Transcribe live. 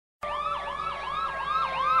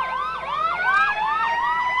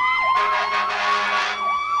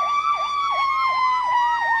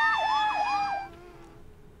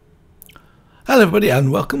Hello everybody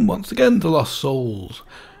and welcome once again to Lost Souls.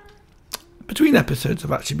 Between episodes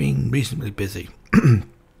I've actually been reasonably busy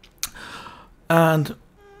and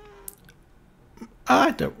I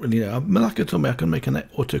don't really know. Malaka told me I can make an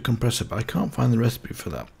auto compressor, but I can't find the recipe for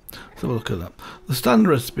that. So we'll look at that. The standard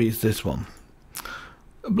recipe is this one.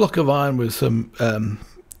 A block of iron with some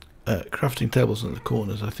crafting tables in the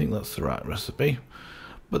corners. I think that's the right recipe,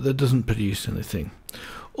 but that doesn't produce anything.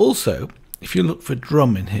 Also, if you look for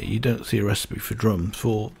drum in here, you don't see a recipe for drum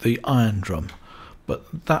for the iron drum,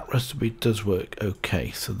 but that recipe does work okay.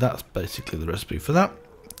 So that's basically the recipe for that.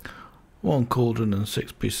 1 cauldron and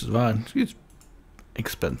 6 pieces of iron. It's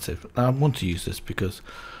expensive. Now I want to use this because,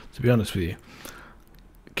 to be honest with you,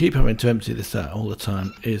 keep having to empty this out all the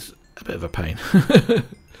time is a bit of a pain.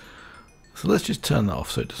 So let's just turn that off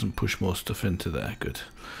so it doesn't push more stuff into there. Good.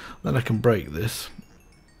 Then I can break this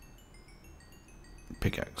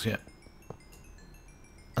pickaxe, yeah,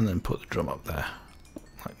 and then put the drum up there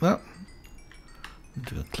like that.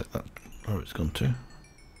 Click that where it's gone to.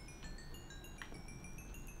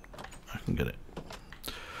 I can get it.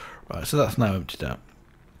 Right, so that's now emptied out.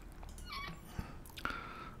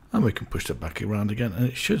 And we can push that back around again and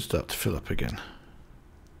it should start to fill up again.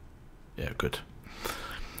 Yeah, good.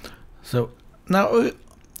 So now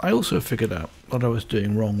I also figured out what I was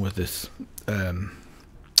doing wrong with this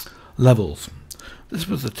levels. This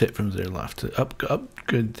was the tip from Zero Life to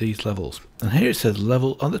upgrade these levels. And here it says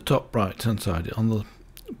level on the top right hand side on the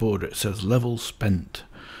border. It says level spent.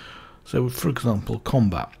 So for example,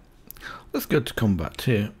 combat. Let's go to combat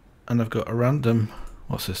here, and I've got a random.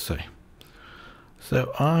 What's this say?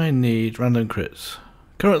 So I need random crits.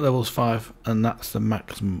 Current level's 5, and that's the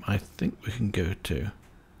maximum I think we can go to.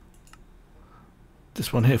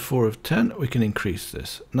 This one here, 4 of 10. We can increase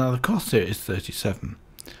this. Now the cost here is 37.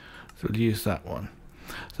 So we'll use that one.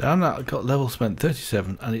 So I've now got level spent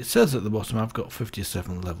 37, and it says at the bottom I've got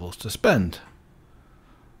 57 levels to spend.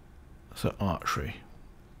 So archery.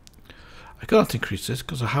 I can't increase this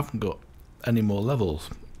because I haven't got any more levels.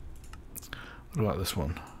 What about this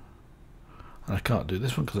one? And I can't do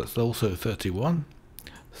this one because that's also 31.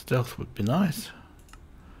 Stealth would be nice.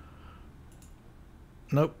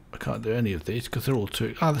 Nope, I can't do any of these because they're all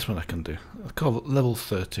too. This one I can do. Level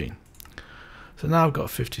 13. So now I've got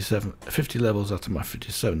 50 levels out of my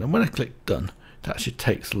 57, and when I click done, it actually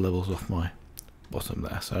takes the levels off my bottom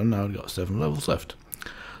there. So now I've got 7 levels left.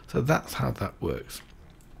 So that's how that works.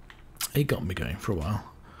 It got me going for a while.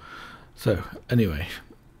 So anyway,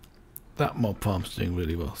 that mob farm's doing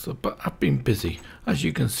really well. So, but I've been busy, as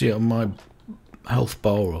you can see on my health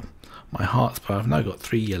bar or my hearts bar. I've now got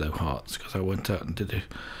 3 yellow hearts because I went out and did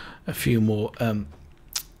a few more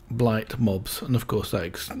blight mobs, and of course that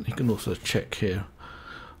you can also check here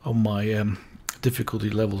on my difficulty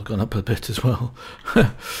level's gone up a bit as well.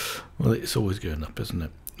 Well, it's always going up, isn't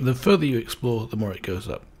it? The further you explore, the more it goes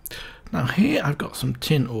up. Now here I've got some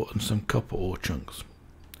tin ore and some copper ore chunks.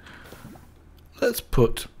 Let's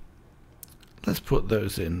put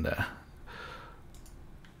those in there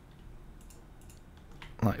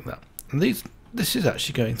like that. And this is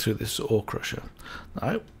actually going through this ore crusher.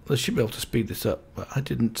 Now, I should be able to speed this up, but I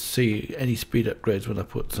didn't see any speed upgrades when I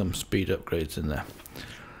put some speed upgrades in there.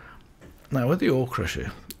 Now with the ore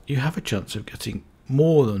crusher, you have a chance of getting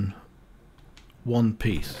more than 1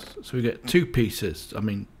 piece. So we get 2 pieces. I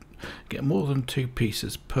mean, get more than 2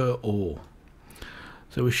 pieces per ore.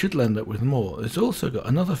 So we should end up with more. It's also got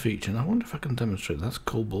another feature, and I wonder if I can demonstrate. That's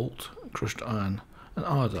cobalt, crushed iron, and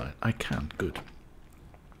ardite. I can. Good.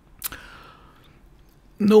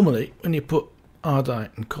 Normally, when you put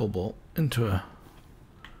ardite and cobalt into a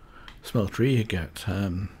smeltery, you get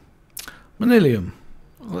manilium.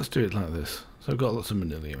 Well, let's do it like this. So I've got lots of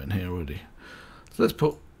manilium in here already. So let's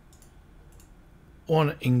put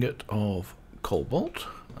 1 ingot of cobalt,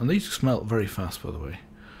 and these smelt very fast, by the way,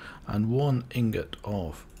 and 1 ingot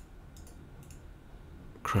of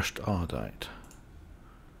crushed ardite,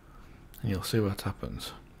 and you'll see what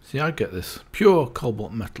happens. See, I get this pure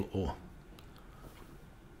cobalt metal ore.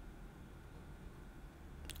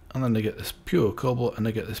 And then they get this pure cobalt and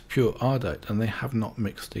they get this pure ardite, and they have not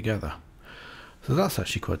mixed together. So that's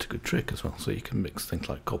actually quite a good trick as well. So you can mix things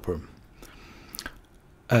like copper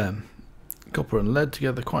and lead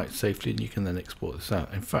together quite safely, and you can then export this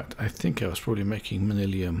out. In fact, I think I was probably making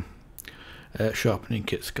manilium sharpening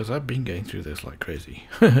kits because I've been going through this like crazy.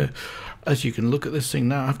 As you can look at this thing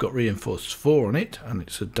now, I've got reinforced 4 on it, and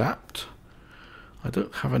it's adapt. I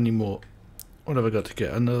don't have any more. What have I got to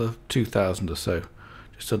get? Another 2,000 or so.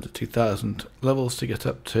 Just under 2,000 levels to get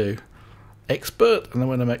up to expert, and then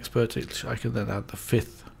when I'm expert, I can then add the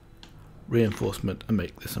 5th reinforcement and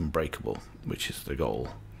make this unbreakable, which is the goal.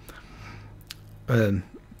 So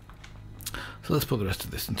let's put the rest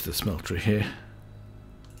of this into the smeltery here.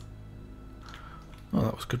 Oh,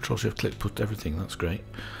 that was Control-Shift-Click, put everything, that's great.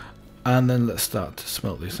 And then let's start to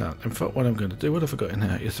smelt this out. In fact, what I'm going to do, what have I got in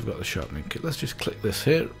here? Yes, I've got the sharpening kit. Let's just click this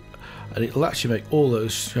here, and it'll actually make all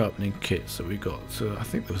those sharpening kits that we got. So I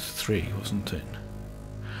think there was 3, wasn't it?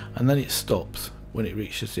 And then it stops when it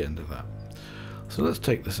reaches the end of that. So let's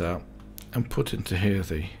take this out and put into here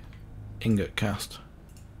the ingot cast.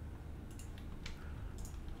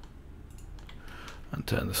 And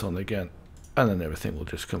turn this on again, and then everything will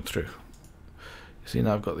just come through. You see,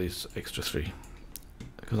 now I've got these extra 3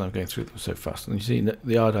 because I'm going through them so fast. And you see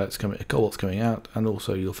the iodite's coming, the cobalt's coming out, and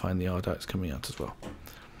also you'll find the iodite's coming out as well.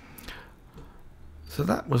 So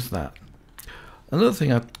that was that. Another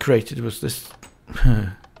thing I created was this.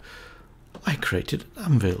 I created an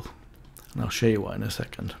anvil, and I'll show you why in a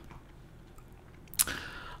second.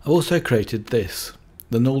 I've also created this,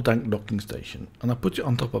 the null dank docking station, and I put it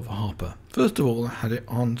on top of a hopper. First of all, I had it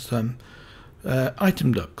on some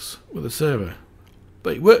item ducts with a servo,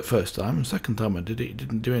 but it worked first time, and second time I did it, it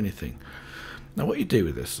didn't do anything. Now what you do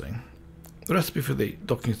with this thing, the recipe for the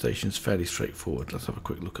docking station is fairly straightforward. Let's have a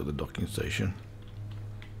quick look at the docking station.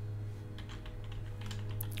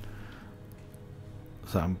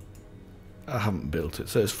 So I haven't built it,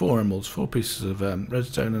 so it's 4 emeralds, 4 pieces of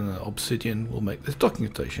redstone and an obsidian will make this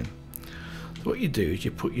docking station. So what you do is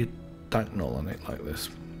you put your dank null on it like this,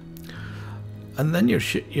 and then you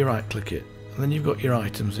right click it, and then you've got your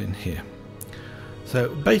items in here. So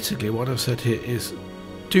basically what I've said here is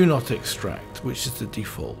do not extract, which is the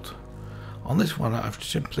default. On this one I've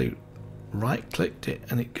simply right clicked it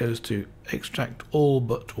and it goes to extract all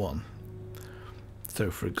but one. So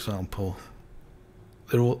for example,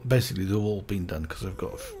 they've all been done because I've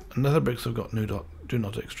got another bricks. I've got do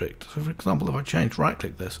not extract. So for example, if I change right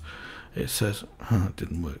click this, it says it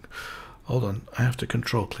didn't work. Hold on, I have to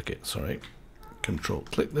control click it. Sorry, control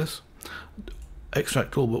click this.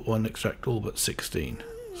 Extract all but 1, extract all but 16.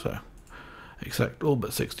 So extract all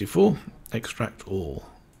but 64, extract all.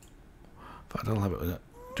 In fact, I'll have it with it.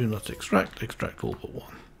 Do not extract, extract all but 1.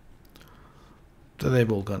 So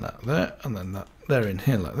they've all gone out there, and then they're in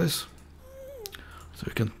here like this. So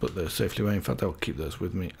we can put those safely away. In fact, I'll keep those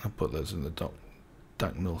with me. I'll put those in the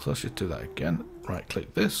dank null. So let's just do that again. Right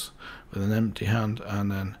click this with an empty hand,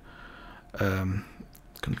 and then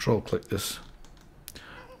control click this.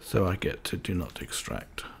 So I get to do not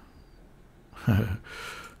extract.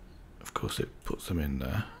 Of course it puts them in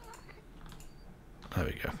there. There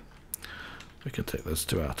we go. We can take those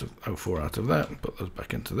 4 out of that and put those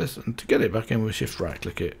back into this. And to get it back in, we shift right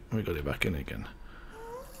click it and we got it back in again.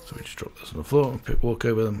 So we just drop those on the floor and walk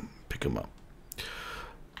over them, pick them up.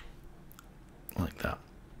 Like that.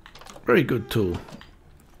 Very good tool.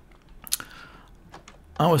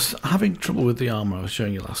 I was having trouble with the armour I was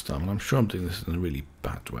showing you last time, and I'm sure I'm doing this in a really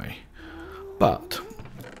bad way. But,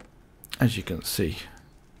 as you can see,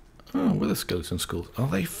 with the skeleton skulls, are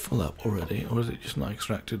they full up already, or is it just not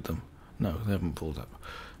extracted them? No, they haven't pulled up.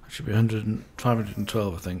 It should be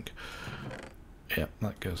 512, I think. Yeah,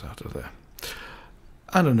 that goes out of there.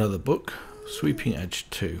 And another book, Sweeping Edge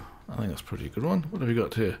 2. I think that's a pretty good one. What have we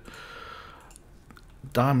got here?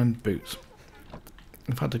 Diamond boots.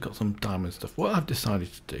 In fact, I've got some diamond stuff. What I've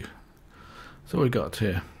decided to do. So what we got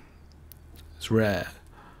here. It's rare.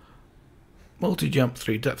 Multi-jump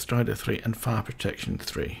 3, depth strider 3, and fire protection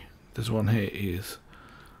 3. This one here is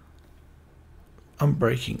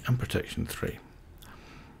unbreaking and protection 3.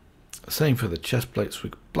 Same for the chest plates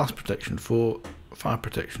with blast protection 4, fire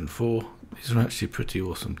protection 4. These are actually pretty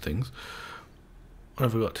awesome things. What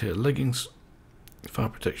have we got here? Leggings, fire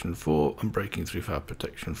protection 4, unbreaking 3, fire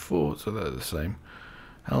protection 4. So they're the same.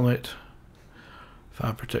 Helmet,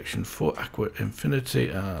 fire protection 4, aqua infinity,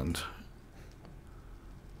 and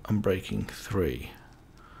unbreaking 3.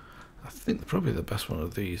 I think probably the best one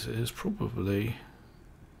of these is probably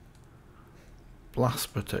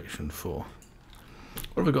blast protection 4.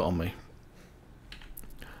 What have I got on me?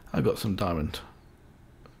 I've got some diamond.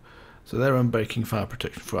 So they're unbreaking, fire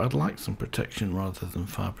protection 4. I'd like some protection rather than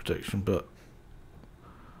fire protection, but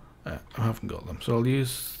I haven't got them. So I'll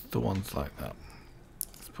use the ones like that.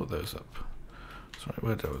 Let's put those up. Sorry,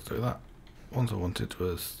 where did I do that? Ones I wanted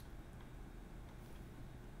was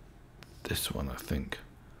this one, I think.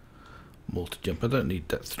 Multi-jump. I don't need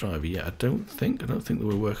depth driver yet. I don't think they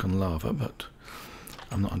will work on lava, but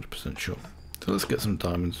I'm not 100% sure. So let's get some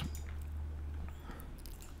diamonds.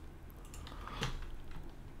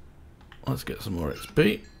 Let's get some more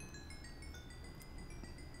XP.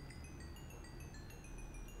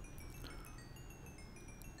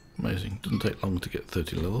 Amazing. Doesn't take long to get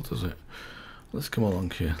 30 level, does it? Let's come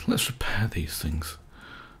along here. Let's repair these things.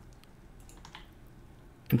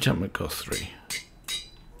 Enchantment costs 3.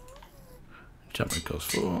 Enchantment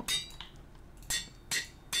costs 4.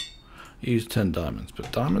 Use 10 diamonds,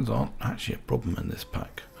 but diamonds aren't actually a problem in this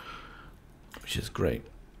pack, which is great.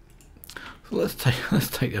 So let's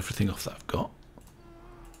take everything off that I've got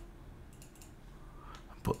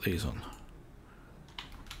and put these on.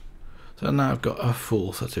 So now I've got a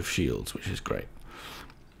full set of shields, which is great.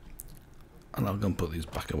 And I'm going to put these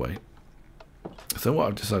back away. So what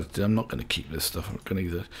I've decided to do, I'm not going to keep this stuff. I'm going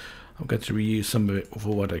to reuse some of it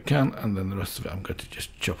for what I can, and then the rest of it I'm going to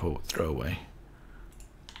just chop or throw away.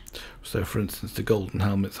 So for instance, the golden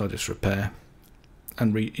helmets I'll just repair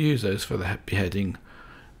and reuse those for the beheading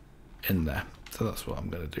in there. So that's what I'm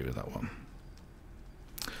going to do with that one.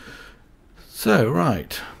 So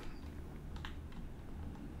right.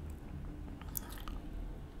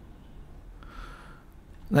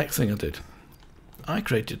 Next thing I did, I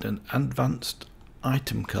created an advanced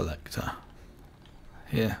item collector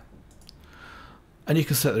here, and you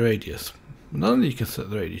can set the radius. Not only you can set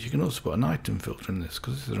the radius, you can also put an item filter in this,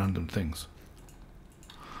 because this is random things.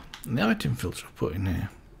 And the item filter I put in here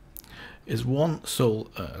is 1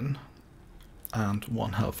 soul urn and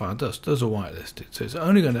 1 hellfire dust. Those are whitelisted, so it's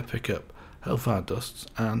only going to pick up hellfire dusts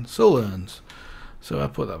and soul urns. So I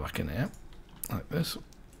put that back in here like this,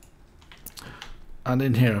 and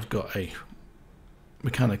in here I've got a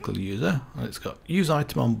mechanical user, and it's got use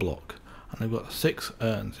item on block, and I've got 6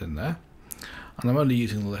 urns in there, and I'm only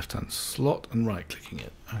using the left hand slot and right clicking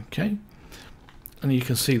it. Okay, and you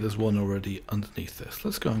can see there's one already underneath this.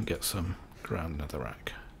 Let's go and get some ground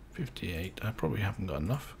netherrack. 58. I probably haven't got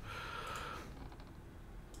enough.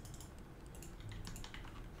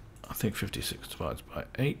 I think 56 divides by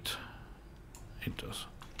 8. It does.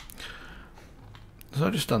 So I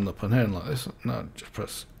just stand up on here like this. Now just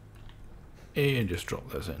press E and just drop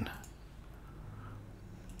those in.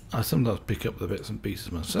 I sometimes pick up the bits and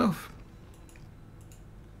pieces myself.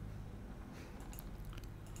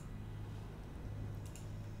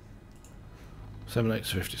 Seven 8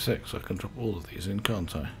 to 56, so I can drop all of these in,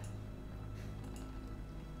 can't I?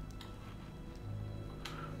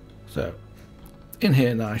 So in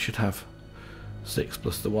here now I should have 6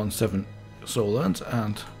 plus the 1 7 soul urns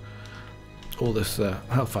and all this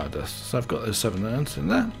hellfire dust. So I've got those 7 urns in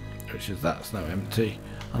there, which is that's now empty,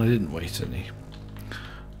 and I didn't waste any.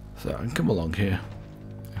 So I can come along here.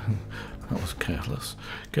 That was careless.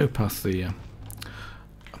 Go past the.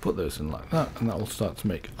 I put those in like that, and that will start to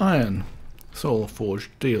make iron. Soul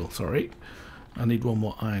forged steel. Sorry, I need one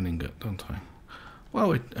more iron ingot, don't I? While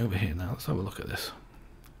we're over here now, let's have a look at this.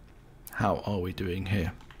 How are we doing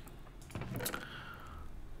here?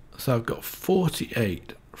 So I've got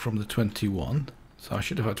 48 from the 21, so I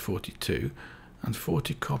should have had 42, and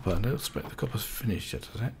 40 copper. I don't expect the copper's finished yet,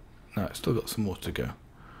 has it? No, it's still got some more to go.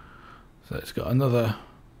 So it's got another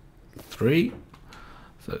 3,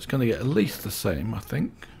 so it's going to get at least the same, I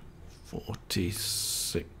think.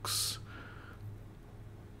 46,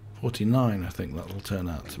 49, I think that'll turn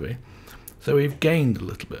out to be. So we've gained a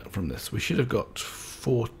little bit from this. We should have got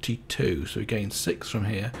 42, so we gained 6 from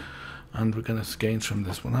here, and we're going to gain from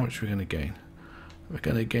this one. How much are we going to gain? We're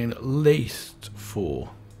going to gain at least 4.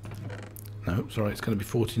 No, sorry, it's going to be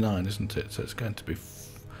 49, isn't it? So it's going to be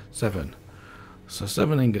 7. So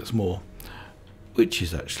 7 ingots more, which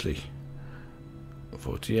is actually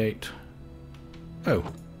 48.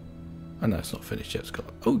 Oh, no, it's not finished yet. It's got,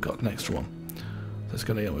 oh, got an extra one. So it's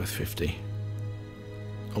going to go with 50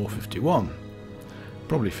 or 51,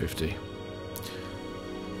 probably 50.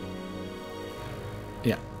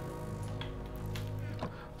 Yeah.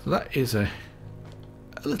 So that is a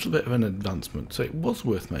little bit of an advancement. So it was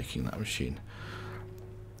worth making that machine.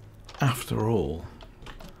 After all,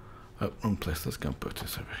 oh, wrong place. Let's go and put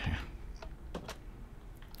this over here.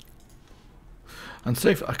 And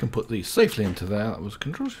safe, I can put these safely into there. That was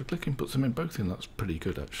control shift click and put them in both in. That's pretty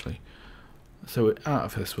good actually. So out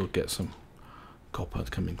of this we'll get some copper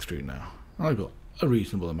coming through now. I've got a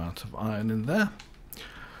reasonable amount of iron in there.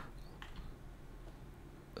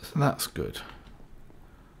 So that's good.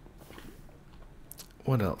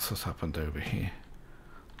 What else has happened over here?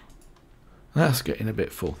 That's getting a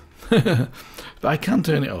bit full. But I can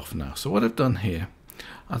turn it off now. So what I've done here,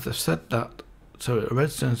 as I've set that, so a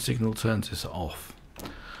redstone signal turns this off.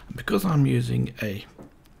 And because I'm using a,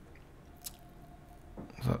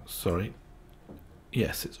 sorry,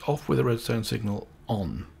 yes, it's off with a redstone signal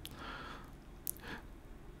on.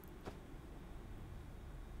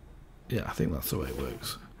 Yeah, I think that's the way it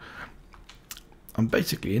works. And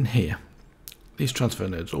basically in here, these transfer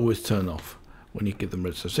nodes always turn off when you give them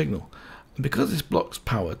redstone signal. because this block's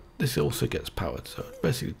powered, this also gets powered. So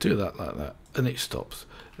basically do that like that, and it stops.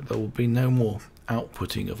 There will be no more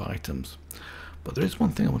outputting of items. But there is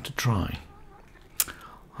one thing I want to try.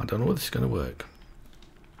 I don't know whether this is going to work.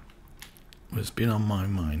 It's been on my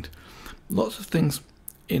mind. Lots of things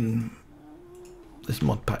in this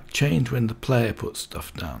mod pack change when the player puts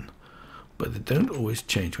stuff down, but they don't always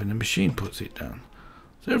change when the machine puts it down.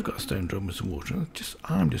 So I've got a stone drum with some water, and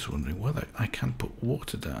I'm just wondering whether I can put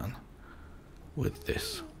water down with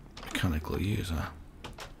this mechanical user,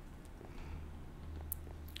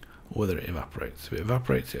 or whether it evaporates. If it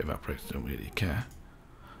evaporates, it evaporates, don't really care.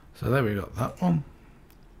 So there we got that one.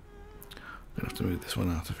 I'm going to have to move this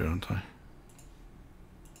one out of here, aren't I?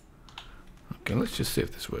 Okay, let's just see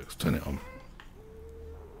if this works. Turn it on.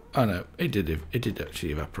 Oh no, it did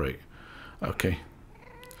actually evaporate. Okay,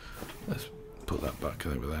 let's put that back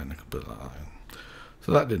over there, and I can put that in.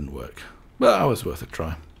 So that didn't work, but that was worth a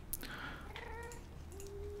try.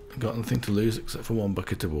 I've got nothing to lose except for one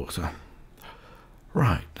bucket of water.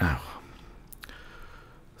 Right, now,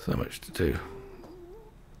 so much to do.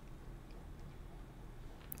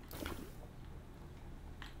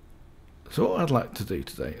 So what I'd like to do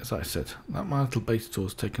today, as I said, that my little beta tour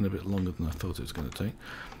has taken a bit longer than I thought it was going to take.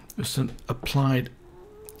 There's some applied,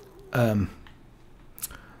 no,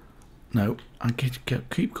 I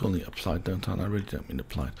keep calling it applied, don't I? I really don't mean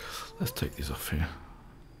applied. Let's take these off here.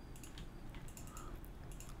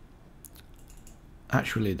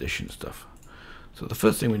 Actual addition stuff. So the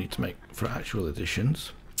first thing we need to make for actual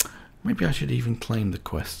additions, maybe I should even claim the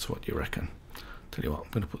quests, what do you reckon? Tell you what,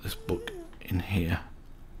 I'm going to put this book in here.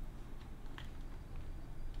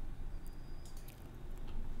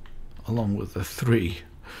 Along with the three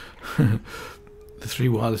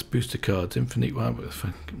wireless booster cards, infinite wireless,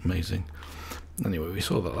 amazing. Anyway, we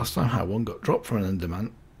saw that last time how one got dropped from an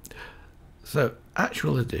Enderman. So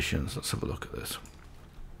actual additions, let's have a look at this.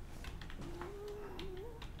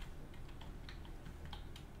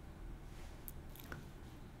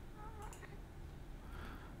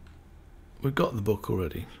 We've got the book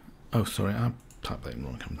already. Oh sorry, I typed that in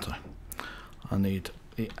wrong, haven't I? I need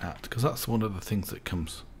the at, because that's one of the things that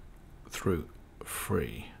comes through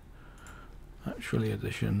free. Actually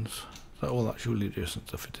additions, is that all actually addition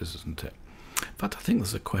stuff it is, isn't it? In fact, I think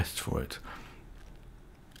there's a quest for it.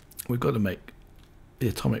 We've got to make the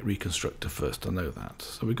atomic reconstructor first, I know that.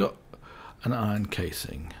 So we've got an iron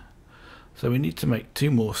casing. So we need to make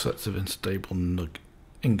 2 more sets of unstable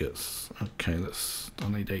ingots. Okay, I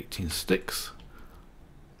need 18 sticks.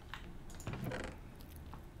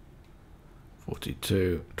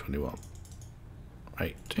 42, 21.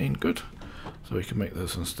 18, good. So we can make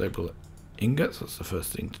those unstable ingots, that's the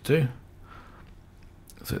first thing to do.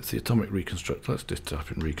 So it's the atomic reconstructor, let's just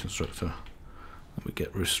type in reconstructor, and we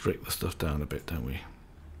restrict the stuff down a bit, don't we?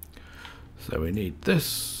 So we need this,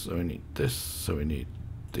 so we need this, so we need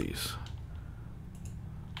these.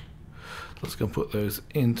 Let's go and put those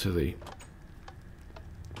into the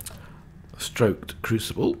stroked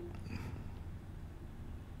crucible.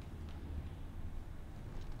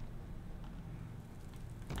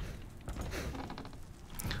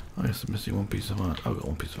 Oh yes, I'm missing one piece of iron. I've got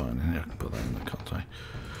one piece of iron in here, I can put that in there, can't I?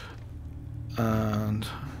 And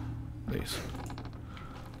these.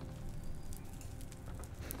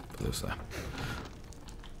 Put those there.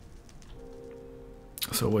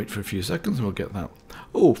 So wait for a few seconds and we'll get that.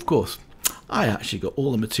 Oh, of course, I actually got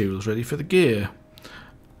all the materials ready for the gear.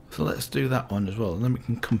 So let's do that one as well, and then we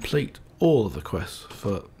can complete all of the quests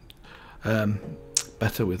for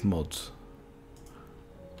better with mods.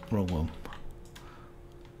 Wrong one.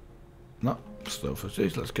 No, still for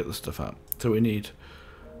these. Let's get the stuff out. So we need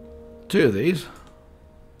 2 of these.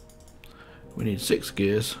 We need 6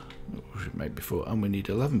 gears, which we made before, and we need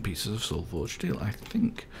 11 pieces of soul forged steel. I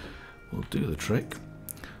think will do the trick.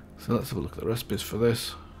 So let's have a look at the recipes for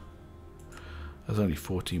this. There's only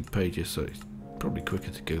 14 pages, so it's probably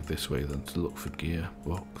quicker to go this way than to look for gear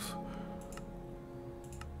box.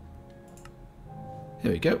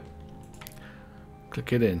 Here we go.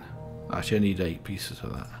 Click it in. Actually, I need 8 pieces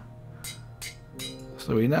of that.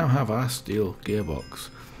 So we now have our steel gearbox,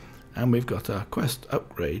 and we've got our quest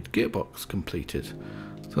upgrade gearbox completed.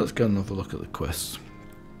 So let's go and have a look at the quests.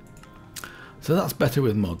 So that's better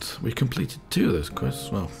with mods. We completed 2 of those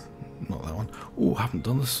quests. Well, not that one. Oh, I haven't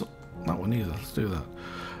done that one either. Let's do that.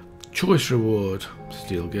 Choice reward,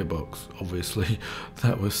 steel gearbox. Obviously,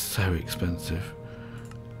 that was so expensive.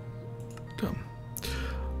 Done.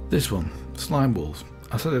 This one, Slimeballs.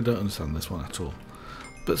 I said I don't understand this one at all.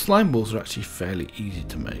 But Slimeballs are actually fairly easy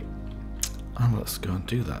to make. And let's go and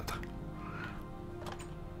do that.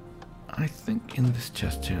 I think in this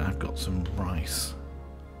chest here I've got some rice.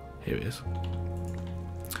 Here it is.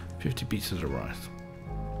 50 pieces of rice.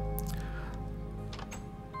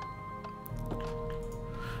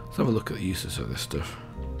 Let's have a look at the uses of this stuff.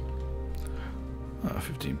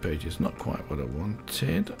 15 pages, not quite what I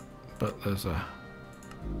wanted, but there's a...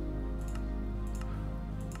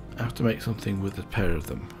 I have to make something with a pair of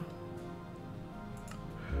them.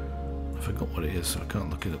 I forgot what it is, so I can't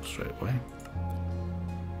look it up straight away.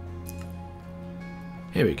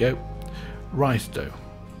 Here we go. Rice dough.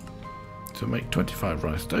 So make 25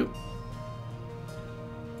 rice dough.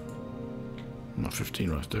 Not 15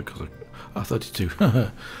 rice dough because I... 32.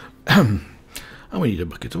 And we need a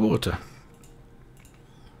bucket of water.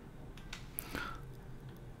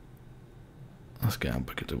 Let's get a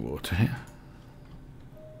bucket of water here.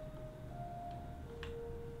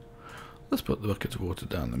 Let's put the bucket of water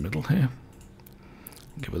down the middle here.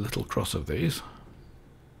 Give a little cross of these.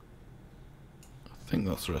 I think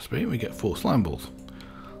that's the recipe. We get 4 slime balls.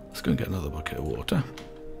 Let's go and get another bucket of water.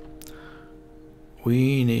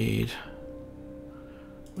 We need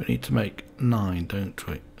to make 9, don't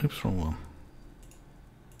we? Oops, wrong one.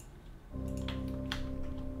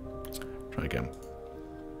 Try again.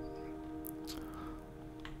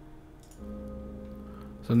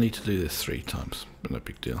 So I need to do this 3 times, but no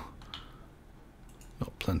big deal.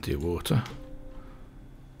 Got plenty of water.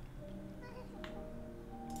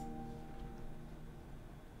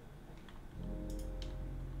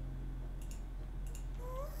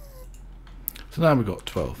 So now we've got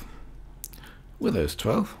 12. With those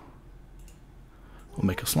 12, we'll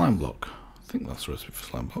make a slime block. I think that's the recipe for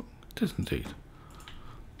slime block. It is indeed.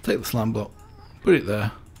 Take the slime block, put it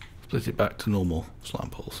there, split it back to normal slime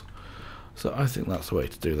balls. So I think that's the way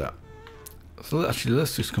to do that. So actually,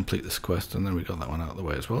 let's just complete this quest, and then we got that one out of the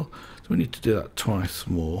way as well. So we need to do that twice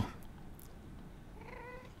more.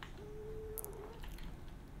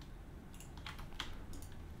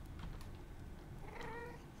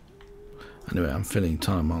 Anyway, I'm filling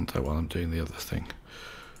time, aren't I, while I'm doing the other thing.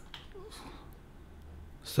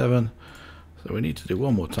 7. So we need to do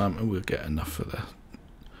one more time, and we'll get enough for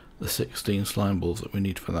the 16 slime balls that we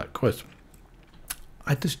need for that quest.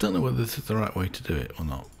 I just don't know whether this is the right way to do it or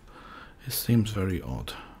not. It seems very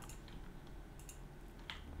odd.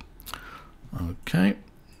 Okay.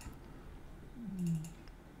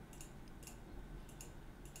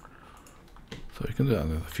 So we can do that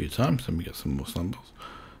a few times, and we get some more slime balls.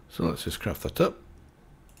 So let's just craft that up.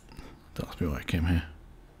 Don't ask me why I came here.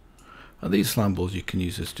 And these slime balls you can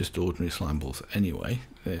use as just ordinary slime balls anyway.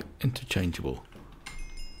 They're interchangeable.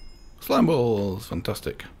 Slime balls,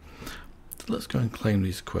 fantastic. So let's go and claim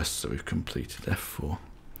these quests that we've completed. F4.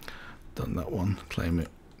 Done that one. Claim it.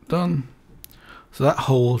 Done. So that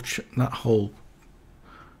whole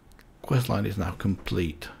quest line is now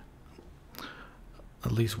complete.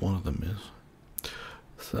 At least one of them is.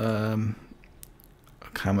 So,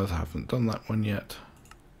 hammers, I haven't done that one yet.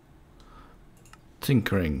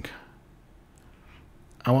 Tinkering.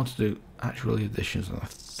 I want to do actual additions, and I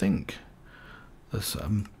think there's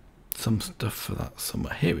some stuff for that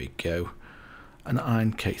somewhere. Here we go. An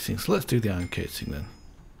iron casing. So let's do the iron casing then.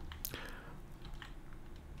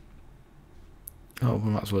 Oh,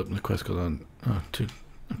 we might as well open the quest because I'm 2.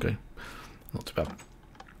 Okay, not too bad.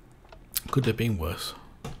 Could have been worse.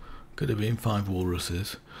 Could have been 5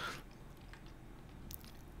 walruses.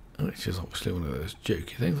 Which is obviously one of those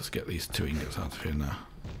jokey things. Let's get these 2 ingots out of here now.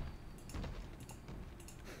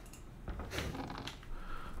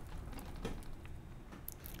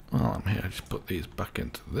 While I'm here, I just put these back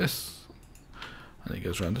into this, and it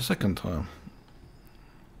goes around a second time.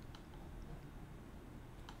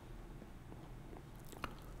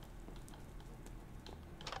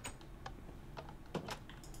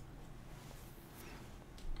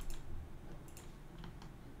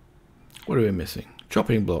 What are we missing?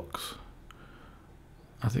 Chopping blocks.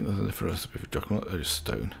 I think there's a different recipe for chopping blocks. They're just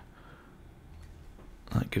stone.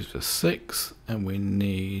 That gives us 6, and we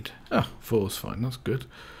need 4 is fine. That's good.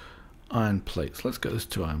 Iron plates. Let's get those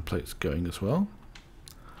 2 iron plates going as well.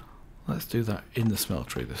 Let's do that in the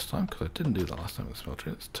smeltery this time, because I didn't do that last time in the smeltery.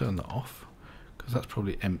 Let's turn that off, because that's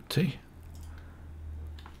probably empty.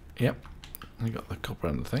 Yep, I got the copper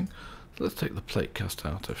and the thing. So let's take the plate cast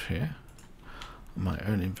out of here. My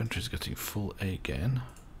own inventory is getting full again.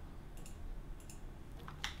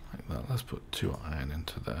 Like that. Let's put 2 iron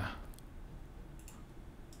into there.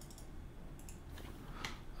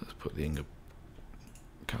 Let's put the ingot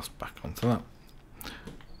cast back onto that.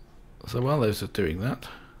 So while those are doing that,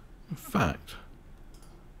 in fact,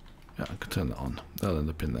 yeah, I can turn that on. They'll end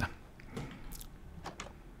up in there.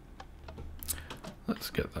 Let's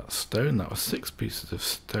get that stone. That was 6 pieces of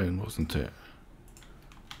stone, wasn't it?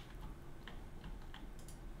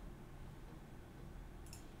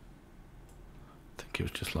 it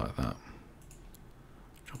was just like that.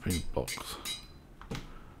 Dropping blocks.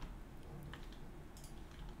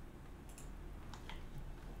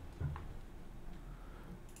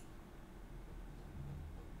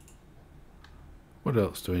 What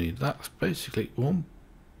else do we need? That's basically one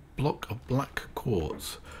block of black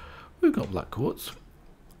quartz. We've got black quartz.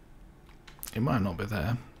 It might not be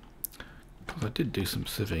there, because I did do some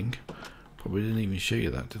sieving. Probably didn't even show you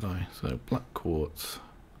that, did I? So black quartz.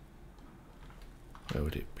 Where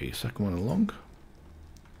would it be? Second one along.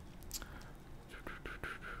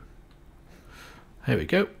 Here we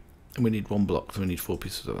go. And we need one block, so we need 4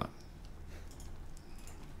 pieces of that.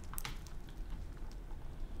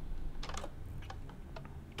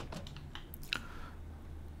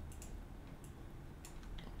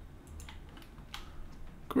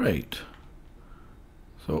 Great.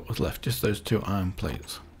 So what was left? Just those 2 iron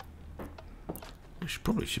plates, which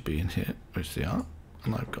probably should be in here, which they are,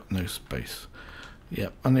 and I've got no space.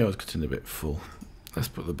 Yep, I knew I was getting a bit full. Let's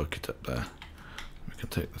put the bucket up there. We can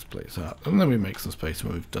take those plates out, and then we make some space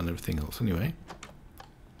when we've done everything else anyway.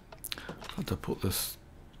 I've got to put this,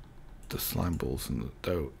 the slime balls and the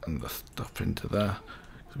dough and the stuff into there,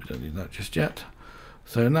 because we don't need that just yet.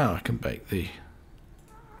 So now I can bake the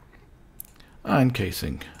iron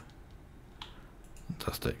casing.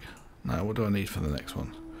 Fantastic. Now what do I need for the next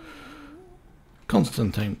one?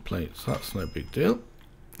 Constantine plates, that's no big deal.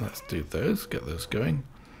 Let's do those, get those going.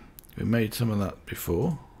 We made some of that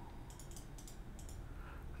before.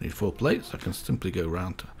 I need 4 plates. I can simply go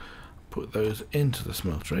around to put those into the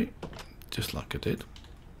smeltery, just like I did.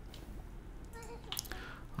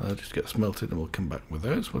 I'll just get smelted and we'll come back with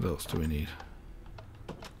those. What else do we need?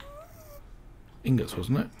 Ingots,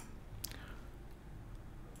 wasn't it?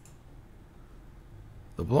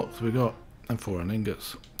 The blocks we got, and 4 iron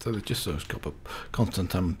ingots. So they're just those copper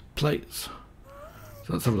Constantine plates.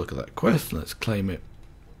 So let's have a look at that quest. Let's claim it.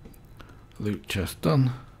 Loot chest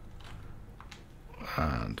done.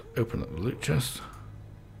 And open up the loot chest.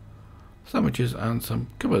 Sandwiches and some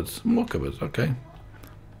cupboards. More cupboards, okay.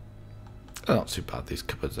 They're not too bad, these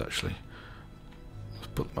cupboards actually. Let's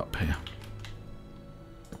put them up here.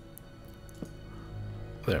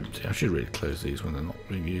 They're empty. I should really close these when they're not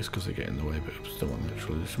being used because they get in the way, but it's still on the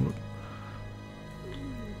actual edition.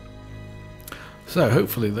 So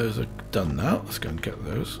hopefully those are done now. Let's go and get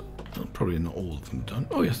those. Well, probably not all of them done.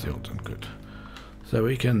 Oh yes, they're all done. Good. So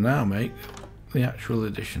we can now make the actual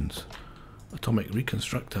additions. Atomic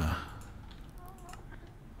Reconstructor.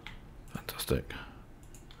 Fantastic.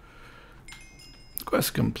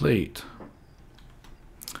 Quest complete.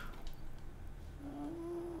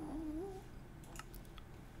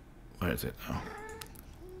 Where is it now?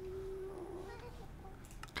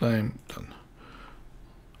 Claim done.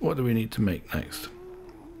 What do we need to make next?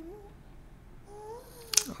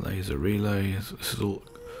 Laser relays. This is all.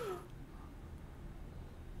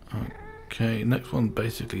 Okay, next one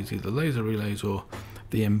basically is either laser relays or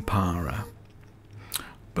the Empower.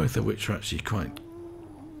 Both of which are actually quite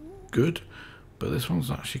good, but this one's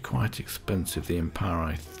actually quite expensive, the Empower,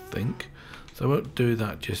 I think. So I won't do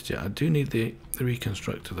that just yet. I do need the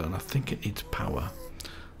Reconstructor though, and I think it needs power.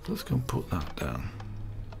 So let's go and put that down.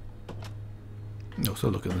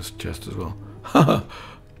 Also look at this chest as well.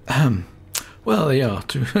 Well, there you are.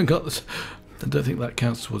 Got this. I don't think that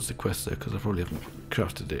counts towards the quest though, because I probably haven't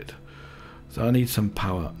crafted it. So I need some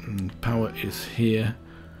power, and power is here.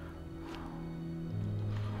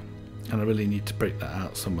 And I really need to break that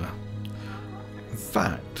out somewhere. In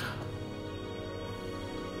fact,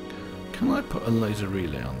 can I put a laser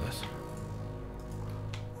relay on this?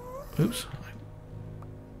 Oops.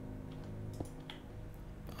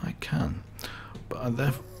 I can. But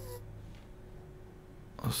there's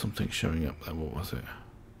something showing up there. What was it?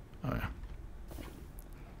 Oh yeah.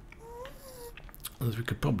 We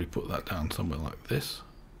could probably put that down somewhere like this.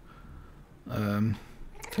 Tell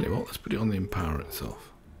you what, let's put it on the Empower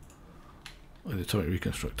itself. Or the Atomic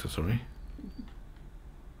Reconstructor, sorry.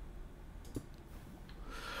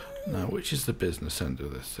 Now, which is the business end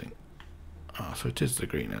of this thing? Ah, so it is the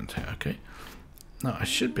green end here, okay. Now, I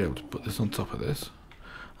should be able to put this on top of this,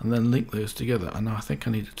 and then link those together. And I think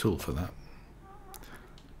I need a tool for that.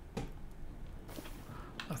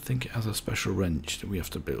 I think it has a special wrench that we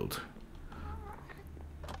have to build.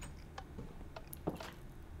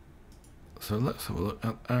 So let's have a look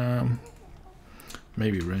at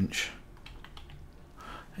maybe wrench.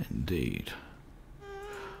 Indeed,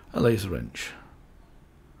 a laser wrench.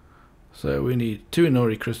 So we need 2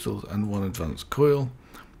 enori crystals and 1 advanced coil,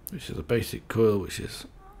 which is a basic coil, which is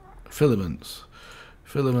filaments.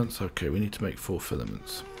 Filaments. Okay, we need to make 4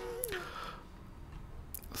 filaments.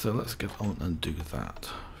 So let's get on and do that.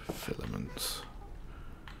 Filaments.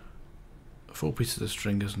 4 pieces of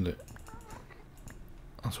string, isn't it?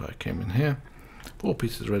 That's why I came in here. 4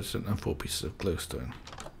 pieces of redstone and 4 pieces of glowstone.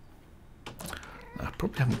 Now, I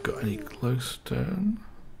probably haven't got any glowstone.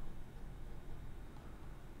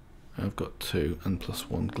 I've got 2 and plus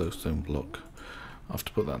 1 glowstone block. I have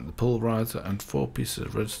to put that in the pulverizer and 4 pieces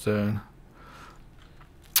of redstone.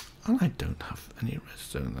 And I don't have any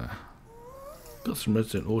redstone there. Got some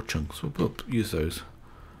redstone ore chunks. We'll use those.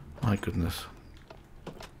 My goodness.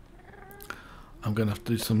 I'm going to have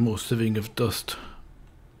to do some more sieving of dust.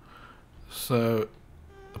 So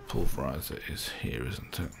the pulverizer is here,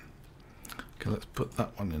 isn't it? Okay, let's put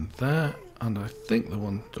that one in there. And I think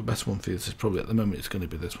the best one for this is probably at the moment it's going to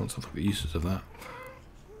be this one. So I'll look at the uses of that.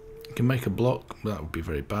 You can make a block, but that would be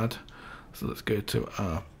very bad. So let's go to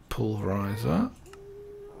our pulverizer.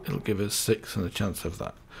 It'll give us 6 and a chance of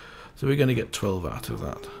that. So we're going to get 12 out of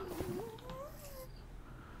that.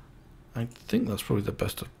 I think that's probably the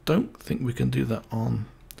best. I don't think we can do that on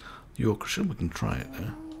the orchestra. We can try it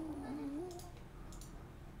though.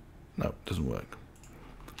 No, it doesn't work.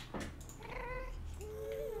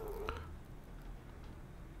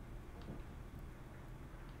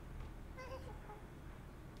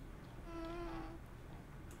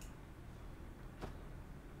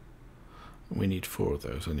 We need 4 of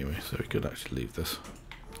those anyway, so we could actually leave this.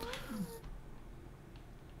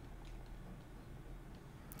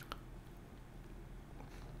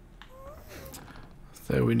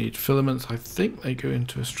 So we need filaments. I think they go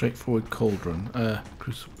into a straightforward cauldron.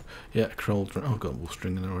 Yeah, cauldron. Oh, I've got wool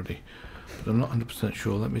string in already, but I'm not 100%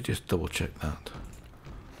 sure. Let me just double check that.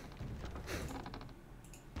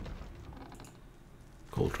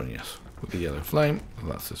 Cauldron, yes, with the yellow flame.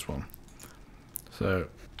 Well, that's this one. So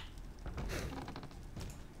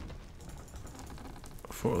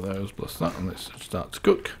 4 of those plus that, and let's start to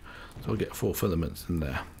cook. So we'll get 4 filaments in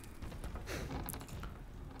there.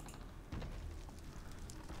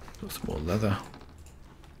 Got some more leather,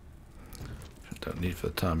 which I don't need for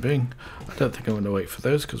the time being. I don't think I'm going to wait for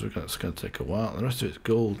those because it's going to take a while. The rest of it's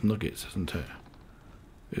gold nuggets, isn't it?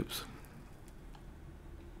 Oops.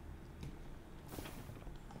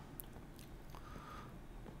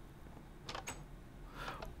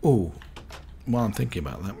 Oh, while I'm thinking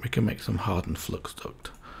about that, we can make some hardened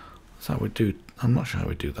Fluxduct. That's how we do. I'm not sure how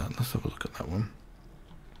we do that. Let's have a look at that one.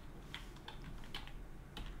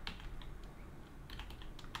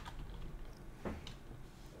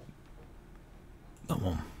 That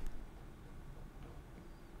one.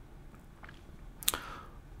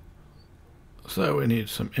 So we need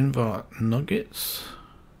some invert nuggets.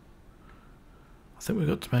 I think we've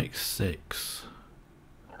got to make 6.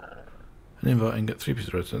 An invert ingot, 3 pieces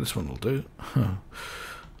of redstone. This one will do.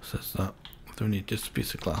 Says that. Do we need just a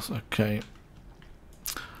piece of glass? Okay.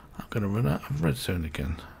 I'm going to run out of redstone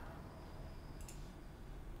again.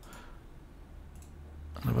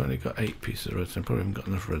 And I've only got 8 pieces of redstone. Probably haven't got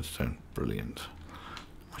enough redstone. Brilliant.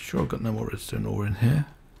 I'm sure I've got no more redstone ore in here.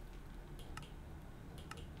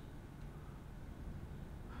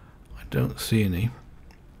 I don't see any.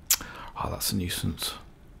 Oh, that's a nuisance.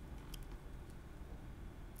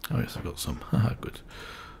 Oh yes, I've got some. Good.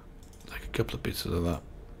 Take a couple of pieces of that.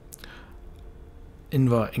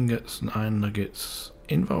 Invert ingots and iron nuggets.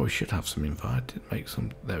 Invert, we should have some invert. I did make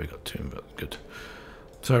some. There we got 2 invert. Good.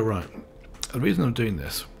 So right, the reason I'm doing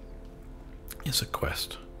this is a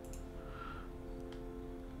quest.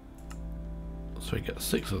 So we get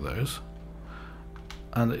 6 of those,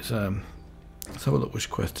 and it's let's have a look which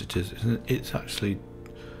quest it is. It's actually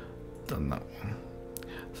done that one.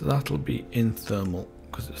 So that'll be in thermal,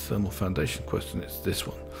 because it's thermal foundation quest, and it's this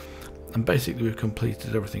one. And basically we've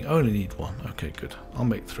completed everything. I only need 1. Okay, good. I'll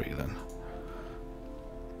make 3 then.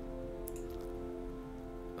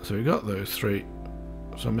 So we got those 3.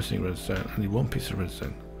 So I'm missing redstone. I need 1 piece of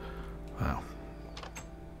redstone. Wow.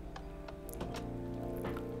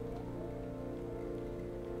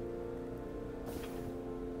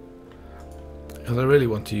 Because I really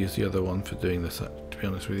want to use the other one for doing this, to be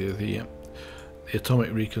honest with you. The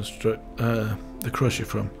atomic reconstruct, the crusher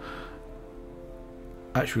from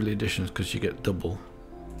actual editions, because you get double.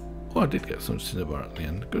 Oh, I did get some cinnabar at the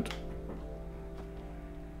end. Good.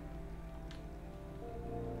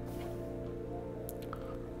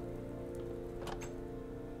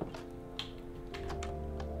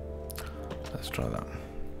 Let's try that.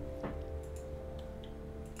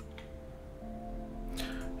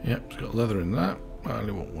 Yep, it's got leather in that. I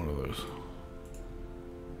only want 1 of those.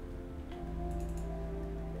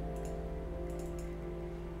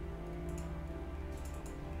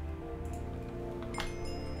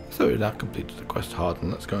 So we now completed the quest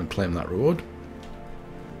Hardened. Let's go and claim that reward.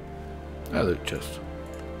 A loot chest.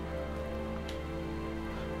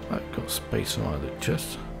 I've got space for my loot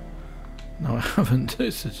chest. No, I haven't.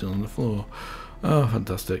 It's sitting on the floor. Oh,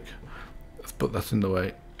 fantastic. Let's put that in the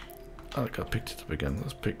way. I think I picked it up again.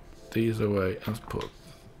 Let's pick these away. Let's put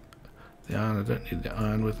the iron. I don't need the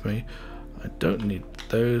iron with me. I don't need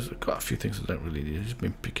those. I've got a few things I don't really need. I've just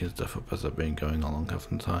been picking stuff up as I've been going along,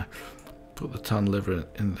 haven't I? Put the tan liver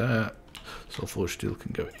in there. Sulphur steel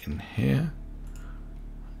can go in here.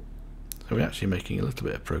 So we're actually making a little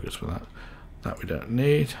bit of progress with that. That we don't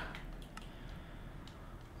need.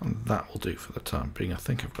 And that will do for the time being. I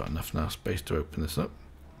think I've got enough now space to open this up.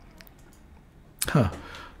 Huh.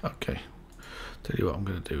 Okay. Tell you what I'm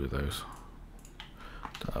going to do with those.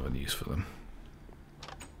 Don't have any use for them.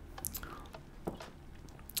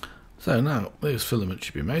 So now those filaments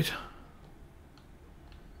should be made.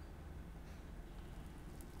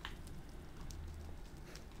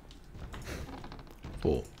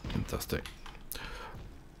 Oh, fantastic.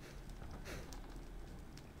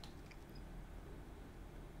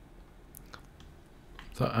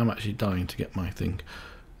 So I'm actually dying to get my thing.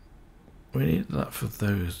 We need that for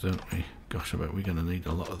those, don't we? Gosh, I bet we're going to need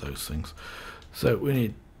a lot of those things. So we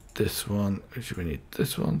need this one, which we need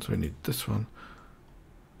this one, so we need this one.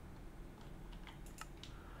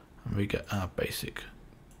 And we get our basic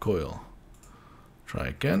coil. Try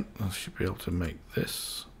again. I should be able to make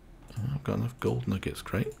this. I've got enough gold nuggets,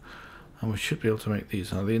 great. And we should be able to make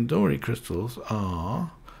these. Now the enori crystals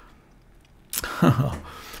are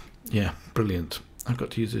yeah, brilliant. I've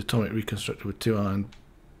got to use the atomic reconstructor with 2 iron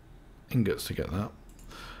ingots to get that.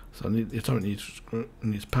 So I need the atomic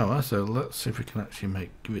needs power, so let's see if we can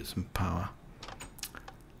actually give it some power.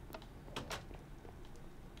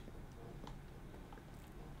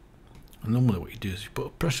 And normally what you do is you put a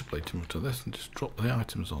pressure plate into this and just drop the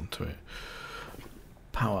items onto it.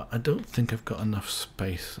 Power. I don't think I've got enough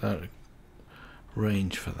space,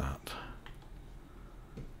 range for that.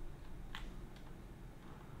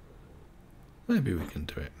 Maybe we can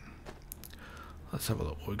do it. Let's have a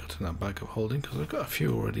look what we've got in our bag of holding, because I've got a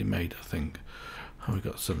few already made, I think. Oh, we've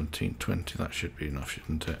got 17, 20, that should be enough,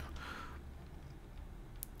 shouldn't it?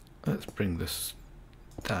 Let's bring this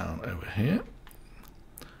down over here.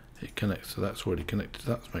 It connects, so that's already connected,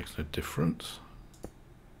 that makes no difference.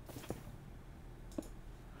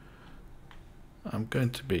 I'm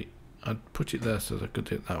going to be, I'd put it there so that I could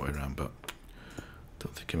do it that way around, but I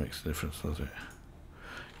don't think it makes a difference, does it?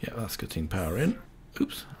 Yeah, that's getting power in.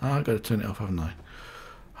 Oops, I've got to turn it off, haven't I?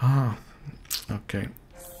 Ah, okay.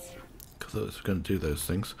 Because I was going to do those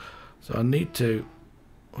things. So I need to,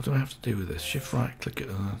 what do I have to do with this? Shift right, click it.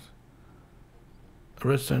 A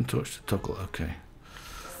redstone torch to toggle, okay.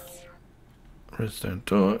 Redstone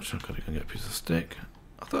torch, I've got to go and get a piece of stick.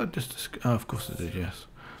 I thought I'd just, oh, of course I did, yes.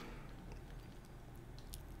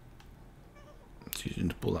 It's using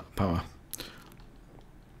to pull that power.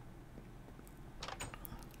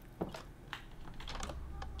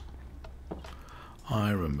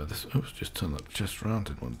 I remember this. Oops, just turn that chest around.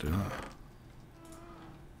 Didn't want to do that.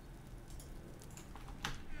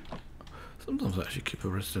 Sometimes I actually keep a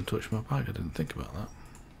redstone torch in my bag. I didn't think about that.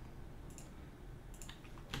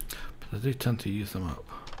 But I do tend to use them up.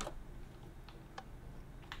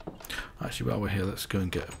 Actually, while we're here, let's go and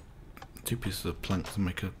get 2 pieces of planks and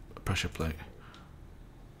make a pressure plate.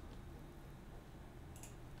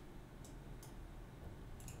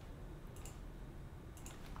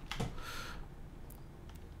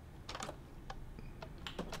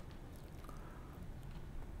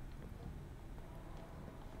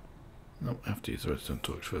 Nope, I have to use the redstone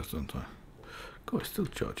torch first, don't I? God, it's still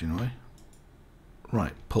charging away.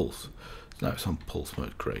 Right, pulse. So now it's on pulse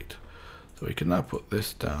mode, great. So we can now put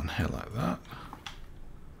this down here like that.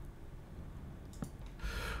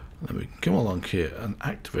 And then we can come along here and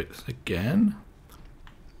activate this again.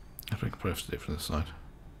 I think I probably have to do it from this side.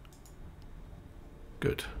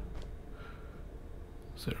 Good.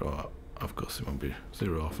 0 up. Of course it won't be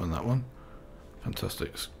 0 off on that one. Fantastic,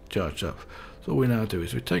 it's charged up. So all we now do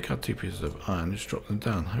is we take our 2 pieces of iron and just drop them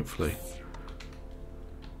down. Hopefully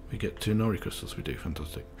we get 2 enori crystals. We do,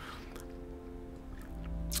 fantastic.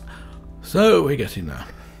 So we're getting there.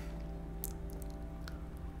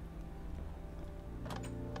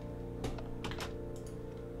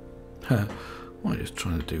 What are you just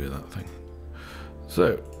trying to do with that thing?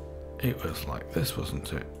 So it was like this,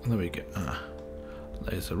 wasn't it? And then we get our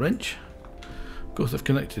laser wrench. Of course I've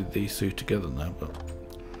connected these 2 together now, but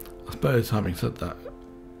I suppose having said that,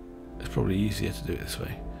 it's probably easier to do it this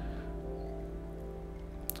way.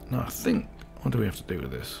 Now I think, what do we have to do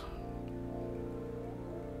with this?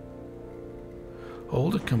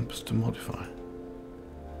 Hold a compass to modify.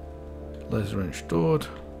 Laser wrench stored.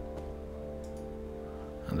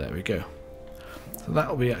 And there we go. So that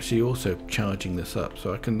will be actually also charging this up,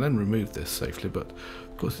 so I can then remove this safely, but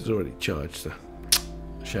of course it's already charged, so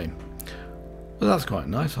shame. But that's quite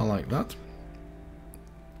nice, I like that.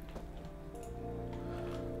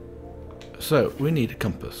 So we need a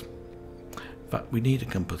compass. In fact, we need a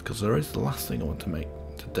compass because there is the last thing I want to make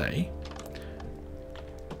today.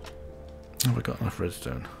 Have I got enough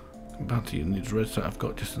redstone? Bounty needs redstone. I've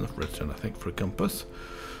got just enough redstone, I think, for a compass.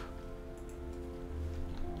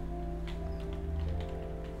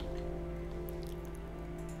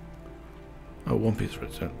 Oh, one piece of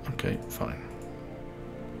redstone. Okay, fine.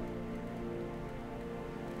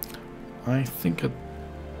 I think I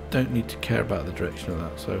don't need to care about the direction of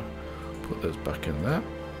that, so put those back in there.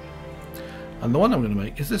 And the one I'm going to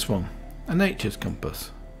make is this one, a nature's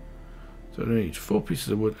compass. So I need 4 pieces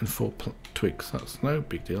of wood and 4 twigs. That's no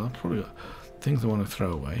big deal. I've probably got things I want to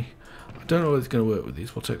throw away. I don't know whether it's going to work with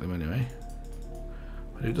these. We'll take them anyway.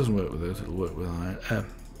 But if it doesn't work with those, it'll work with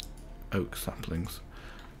oak saplings.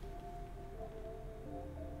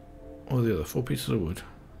 Or the other 4 pieces of wood.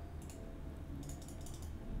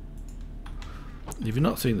 If you've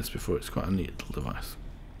not seen this before, it's quite a neat little device.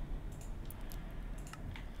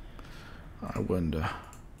 I wonder.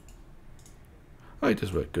 Oh, it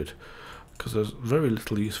does work good. Because there's very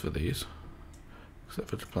little use for these, except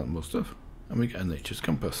for to plant more stuff, and we get a nature's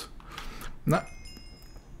compass. Now,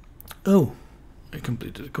 oh, I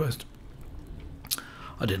completed a quest.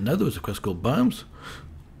 I didn't know there was a quest called Biomes.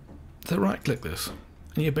 So right click this,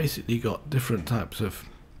 and you basically got different types of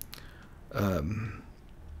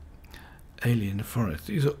alien forests.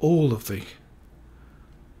 These are all of the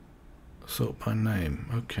sort by name.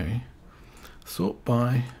 Okay, sort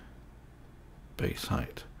by base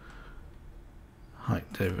height. Height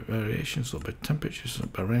variation, sort by temperature,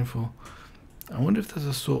 sort by rainfall. I wonder if there's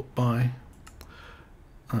a sort by.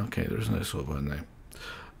 Okay, there is no sort by name.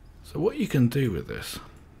 So what you can do with this,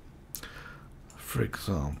 for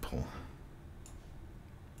example,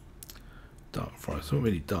 dark forest. There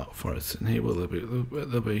won't be any dark forests in here, will there be?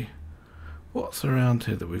 There'll be. What's around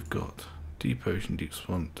here that we've got? Deep ocean, deep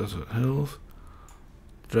swamp, desert hills,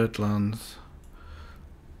 dreadlands.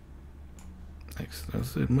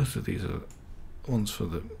 Excellent. Most of these are ones for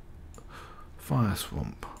the fire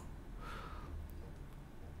swamp.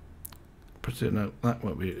 But no, that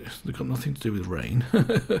won't be. They've got nothing to do with rain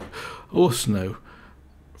or snow.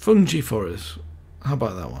 Fungi forest. How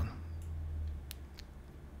about that one?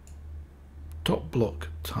 Top block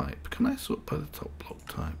type. Can I sort by the top block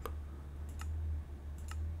type?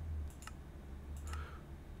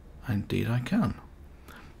 Indeed, I can.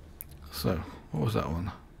 So, what was that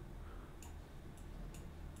one?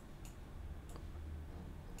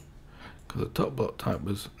 Because the top block type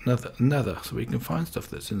was nether, so we can find stuff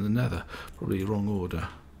that's in the nether. Probably wrong order.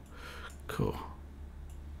 Cool.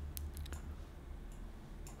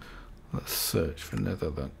 Let's search for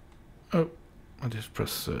nether then. Oh, I just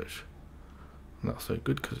pressed search. That's so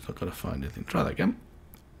good because it's not going to find anything. Try that again.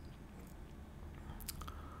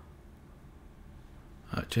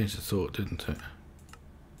 It changed the sort, didn't it?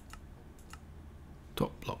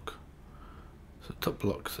 Top block. So top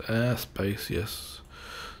block's airspace, yes.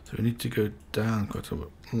 So we need to go down quite a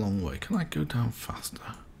long way. Can I go down faster?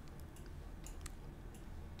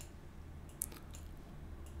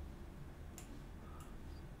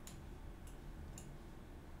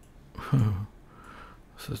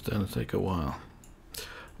 This is going to take a while.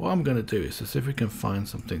 What I'm going to do is to see if we can find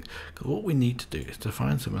something. Because what we need to do is to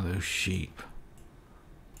find some of those sheep.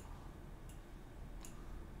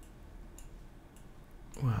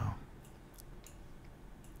 Wow.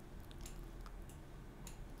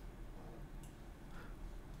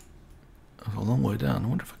 That's a long way down. I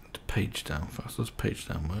wonder if I can page down fast. Does page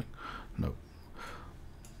down work? No.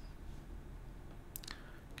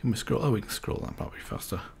 Can we scroll? Oh, we can scroll. That might be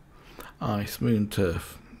faster. Ice, moon,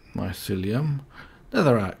 turf, mycelium,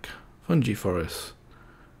 netherrack, fungi forest.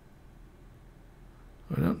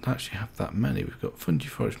 We don't actually have that many. We've got fungi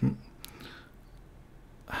forest,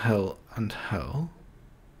 hell and hell.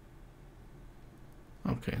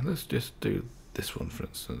 Okay, let's just do this one for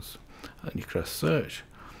instance. And you press search,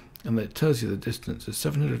 and it tells you the distance is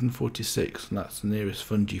 746, and that's the nearest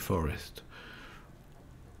fungi forest.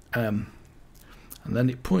 And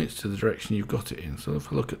then it points to the direction you've got it in. So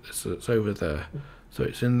if I look at this, so it's over there. So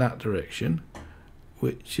it's in that direction,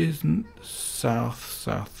 which is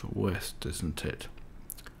southwest, isn't it?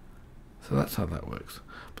 So that's how that works.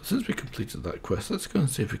 But since we completed that quest, let's go and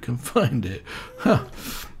see if we can find it. Huh.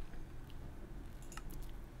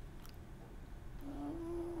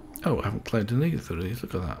 Oh, I haven't claimed any either of these.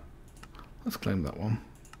 Look at that. Let's claim that one.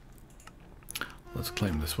 Let's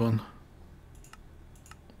claim this one.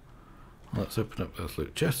 Let's open up those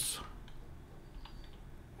loot chests.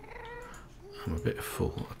 I'm a bit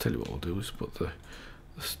full. I'll tell you what we'll do is put the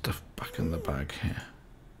stuff back in the bag here.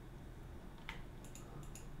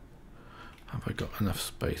 Have I got enough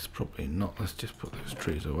space? Probably not. Let's just put those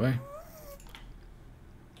trees away.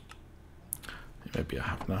 Maybe I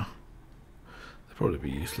have now. They'll probably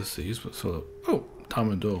be useless these, but sort of. Oh,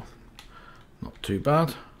 diamond ore. Not too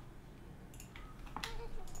bad.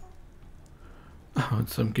 Oh, and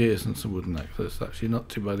some gears and some wooden axe. That's actually not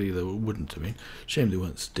too bad either. It wouldn't have been. Shame they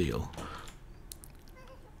weren't steel.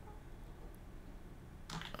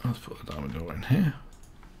 Let's put the diamond ore in here.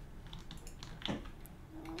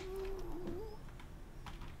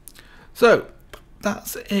 So,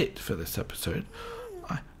 that's it for this episode.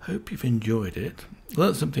 I hope you've enjoyed it,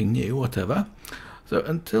 learned something new, whatever. So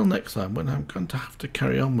until next time, when I'm going to have to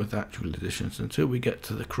carry on with actual editions until we get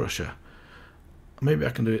to the crusher. Maybe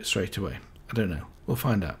I can do it straight away. I don't know. We'll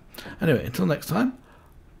find out. Anyway, until next time,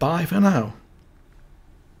 bye for now.